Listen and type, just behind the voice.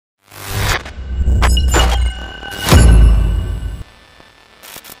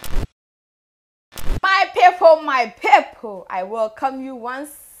Hello my people, I welcome you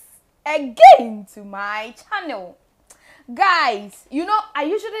once again to my channel. Guys, you know, I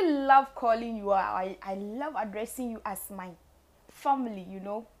usually love calling you, I love addressing you as my family, you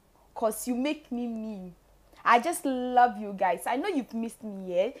know, because you make me. I just love you guys. I know you've missed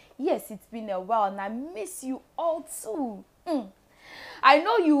me, yeah? Yes, it's been a while and I miss you all too. I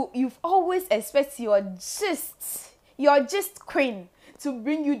know you've always expected your gist queen to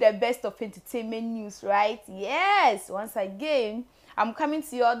bring you the best of entertainment news, right? Yes, once again, I'm coming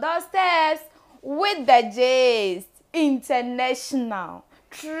to your doorsteps with the gist, international,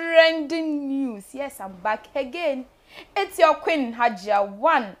 trending news. Yes, I'm back again. It's your queen, Hajia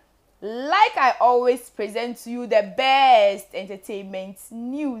One. Like I always present to you the best entertainment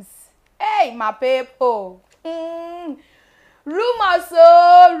news. Hey, my people. Rumors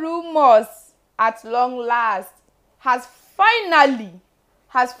at long last has finally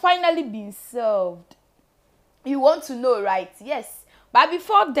been solved. You want to know, right? Yes. But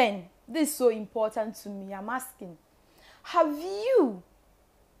before then, this is so important to me. I'm asking, have you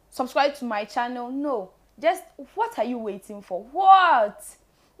subscribed to my channel? No. Just what are you waiting for? What?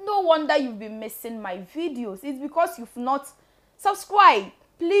 No wonder you've been missing my videos. It's because you've not subscribed.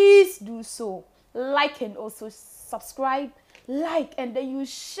 Please do so. Like and also subscribe. Like and then you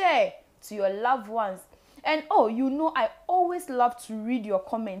share to your loved ones. And oh, you know, I always love to read your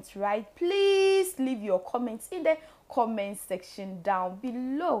comments, right? Please leave your comments in the comment section down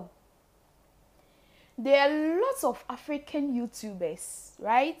below. There are lots of African YouTubers,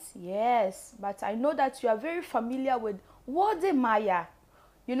 right? Yes, but I know that you are very familiar with BUZZWode Maya.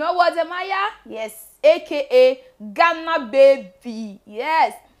 You know BUZZWode Maya? Yes, aka Ghana Baby.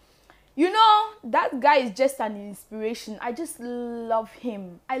 Yes. You know, that guy is just an inspiration. I just love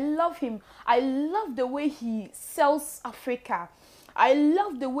him. I love him. I love the way he sells Africa. I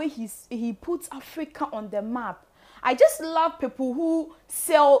love the way he puts Africa on the map. I just love people who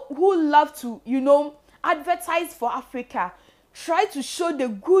love to, you know, advertise for Africa. Try to show the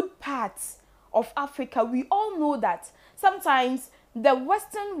good parts of Africa. We all know that sometimes the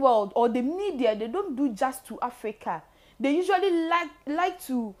Western world or the media, they don't do just to Africa. They usually like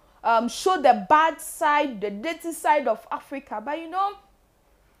to show the bad side, the dirty side of Africa. But you know,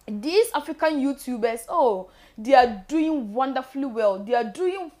 these African YouTubers, oh, they are doing wonderfully well. They are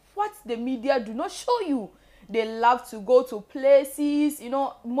doing what the media do not show you. They love to go to places, you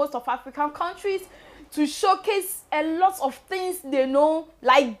know, most of African countries, to showcase a lot of things they know,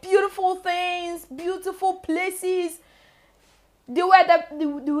 like beautiful things, beautiful places. They were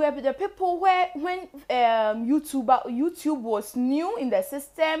the people where when YouTube was new in the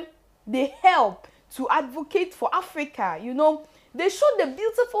system, they helped to advocate for Africa. You know, they showed the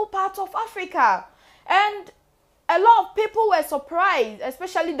beautiful part of Africa, and a lot of people were surprised,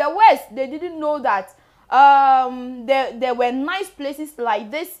 especially the West. They didn't know that there were nice places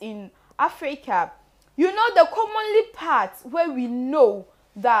like this in Africa. You know, the commonly part where we know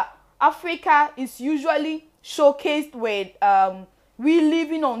that Africa is usually showcased with we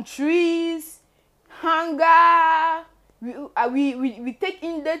living on trees, hunger, we take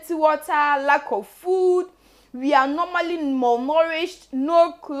in dirty water, lack of food, we are normally malnourished,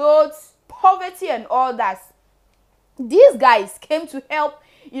 no clothes, poverty and all that. These guys came to help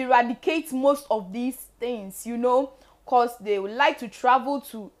eradicate most of these things, you know, because they would like to travel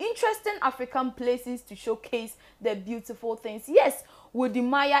to interesting African places to showcase the beautiful things. Yes, BUZZWode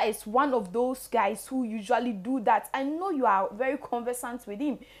Maya is one of those guys who usually do that. I know you are very conversant with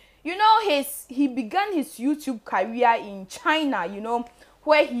him. You know, he began his YouTube career in China, you know,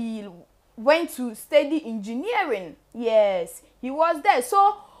 where he went to study engineering. Yes, he was there.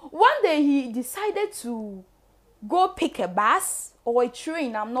 So one day he decided to go pick a bus or a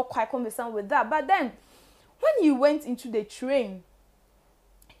train. I'm not quite conversant with that. But then when he went into the train,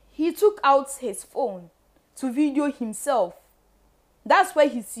 he took out his phone to video himself. That's where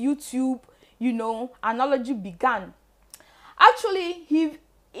his YouTube, you know, analogy began. Actually, he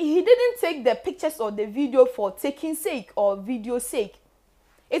didn't take the pictures or the video for taking sake or video sake.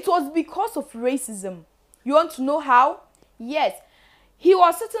 It was because of racism. You want to know how? Yes. He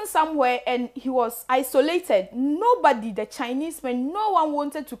was sitting somewhere and he was isolated. Nobody, the Chinese men, no one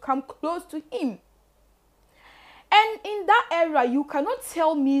wanted to come close to him. And in that era, you cannot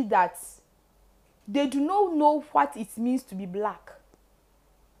tell me that they do not know what it means to be black.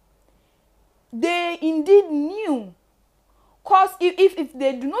 They indeed knew. Because if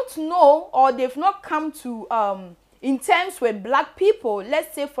they do not know or they've not come to in terms with black people,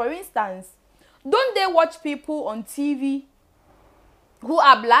 let's say for instance, don't they watch people on TV who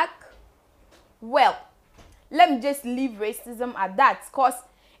are black? Well, let me just leave racism at that, because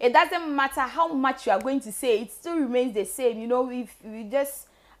it doesn't matter how much you are going to say, it still remains the same, you know, if you just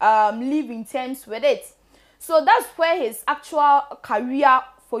live in terms with it. So that's where his actual career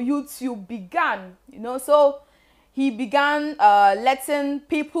for YouTube began, you know. So he began letting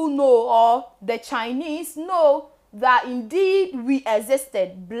people know, or the Chinese know, that indeed we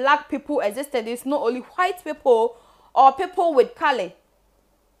existed, black people existed. It's not only white people or people with color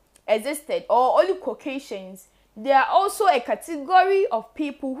existed, or only Caucasians. There are also a category of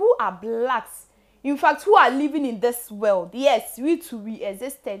people who are blacks, in fact, who are living in this world. Yes, we too, we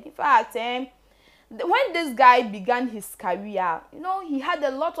existed. In fact, when this guy began his career, you know, he had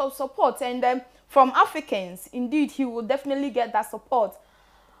a lot of support, and from Africans. Indeed, he will definitely get that support.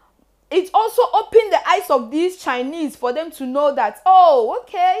 It also opened the eyes of these Chinese for them to know that, oh,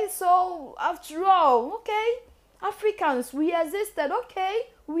 okay, so after all, okay, Africans, we existed, okay,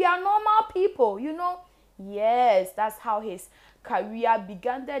 we are normal people, you know. Yes, that's how his career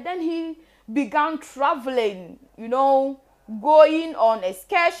began there. Then he began traveling, you know, going on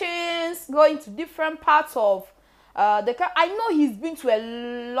excursions, going to different parts of I know he's been to a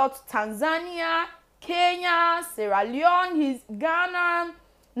lot: Tanzania, Kenya, Sierra Leone, Ghana,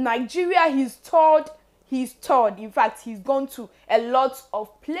 Nigeria. He's toured. In fact, he's gone to a lot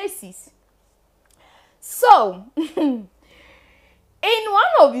of places. So in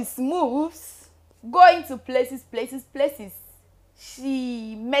one of his moves, going to places,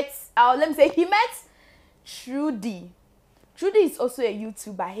 he met Trudy. Trudy is also a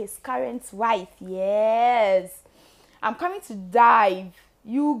YouTuber, his current wife. Yes, I'm coming to dive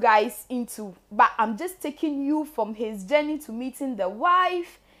you guys into, but I'm just taking you from his journey to meeting the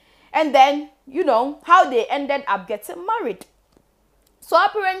wife, and then, you know, how they ended up getting married. So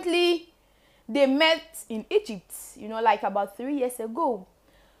apparently they met in Egypt, you know, like about 3 years ago.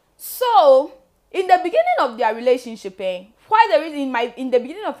 So in the beginning of their relationship, why the reason in the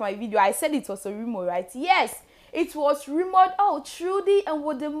beginning of my video I said it was a rumor, right? Yes, it was rumored. Oh, Trudy and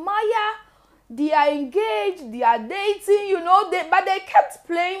BUZZWode Maya, they are engaged, they are dating, you know. But they kept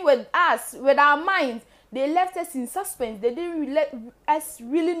playing with us, with our minds. They left us in suspense. They didn't let us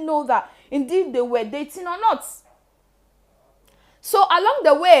really know that indeed they were dating or not. So along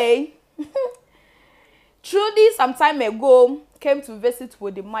the way, Trudy some time ago came to visit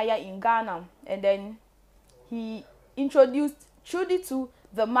BUZZWode Maya in Ghana, and then he introduced Trudy to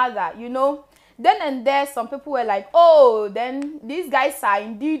the mother, you know. Then and there, some people were like, oh, then these guys are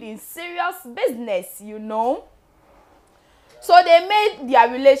indeed in serious business, you know. So they made their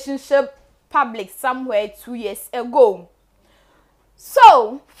relationship public somewhere 2 years ago.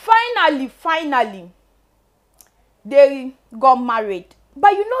 So finally, they got married.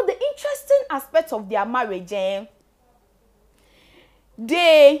 But you know, the interesting aspect of their marriage,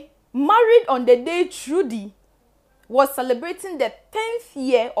 they married on the day Trudy was celebrating the 10th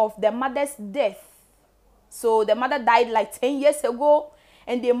year of the mother's death. So the mother died like 10 years ago,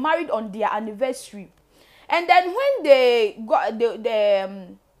 and they married on their anniversary. And then when they got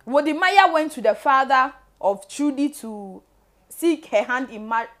BUZZWode Maya went to the father of Trudy to seek her hand in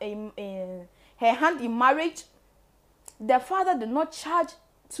marriage, the father did not charge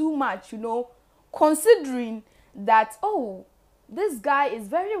too much, you know, considering that, oh, this guy is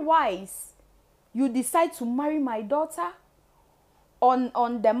very wise. You decide to marry my daughter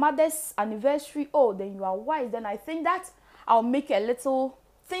on the mother's anniversary. Oh, then you are wise. Then I think that I'll make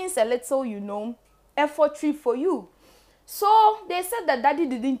things a little, you know, effortry for you. So they said that daddy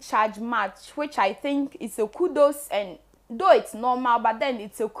didn't charge much, which I think is a kudos, and though it's normal, but then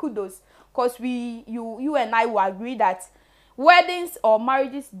it's a kudos, because you and I will agree that weddings or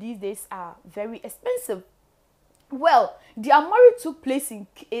marriages these days are very expensive. Well, their marriage took place in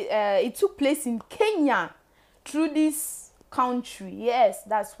Kenya, through this country. Yes,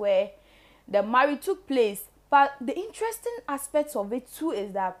 that's where the marriage took place. But the interesting aspect of it too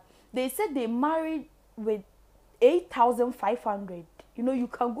is that they said they married with 8,500. You know, you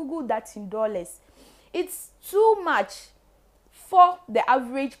can Google that in dollars. It's too much for the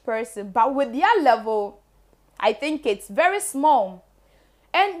average person, but with their level, I think it's very small.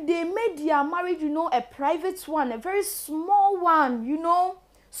 And they made their marriage, you know, a private one, a very small one, you know,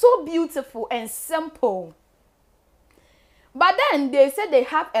 so beautiful and simple. But then they said they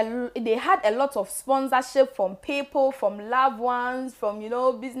had a lot of sponsorship from people, from loved ones, from, you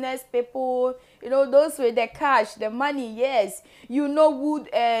know, business people, you know, those with the cash, the money. Yes, you know,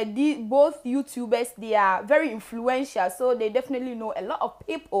 both YouTubers, they are very influential, so they definitely know a lot of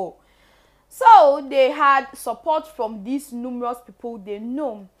people. So they had support from these numerous people they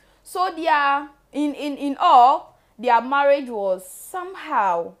know. So their in all, their marriage was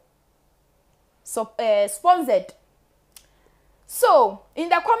somehow sponsored. So in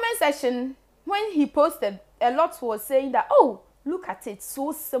the comment section, when he posted, a lot was saying that, oh, look at it,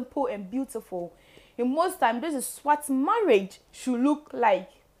 so simple and beautiful. In most time, this is what marriage should look like,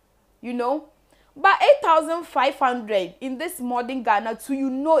 you know. But 8,500 in this modern Ghana too, you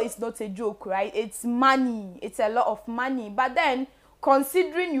know, it's not a joke, right? It's money. It's a lot of money. But then,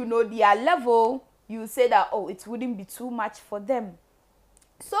 considering, you know, their level, you say that, oh, it wouldn't be too much for them.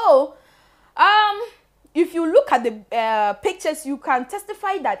 So, if you look at the pictures, you can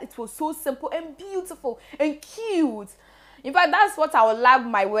testify that it was so simple and beautiful and cute. In fact, that's what I would love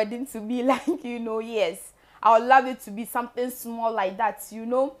my wedding to be like, you know. Yes, I would love it to be something small like that, you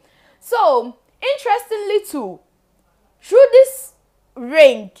know. So, interestingly too, through this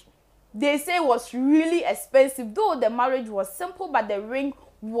ring, they say was really expensive, though the marriage was simple, but the ring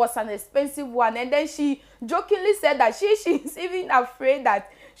was an expensive one. And then she jokingly said that she's even afraid that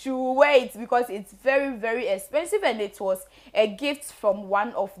she will wear it because it's very, very expensive, and it was a gift from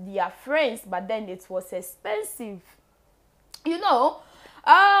one of their friends, but then it was expensive, you know.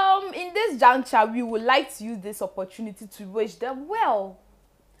 In this juncture, we would like to use this opportunity to wish them well.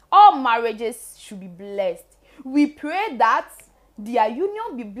 All marriages should be blessed. We pray that their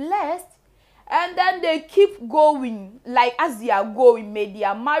union be blessed, and then they keep going. Like as they are going, may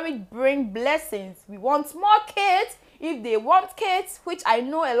their marriage bring blessings. We want more kids. If they want kids, which I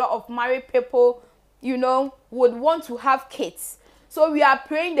know a lot of married people, you know, would want to have kids. So we are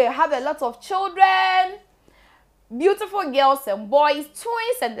praying they have a lot of children, beautiful girls and boys,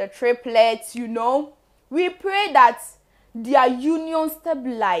 twins and the triplets, you know. We pray that their union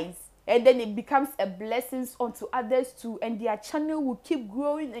stabilize, and then it becomes a blessing unto others too, and their channel will keep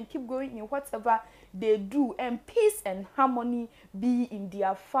growing and keep growing in whatever they do, and peace and harmony be in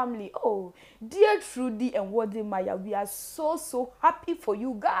their family. Oh, dear Trudy and BUZZWode Maya, we are so happy for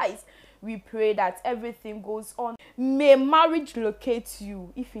you guys. We pray that everything goes on. May marriage locate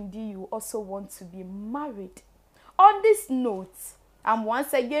you if indeed you also want to be married. On this note, I'm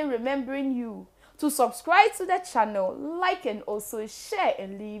once again remembering you to subscribe to the channel, like, and also share,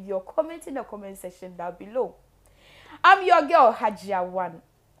 and leave your comment in the comment section down below. I'm your girl Hajia One.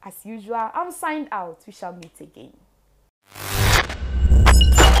 As usual, I'm signed out. We shall meet again.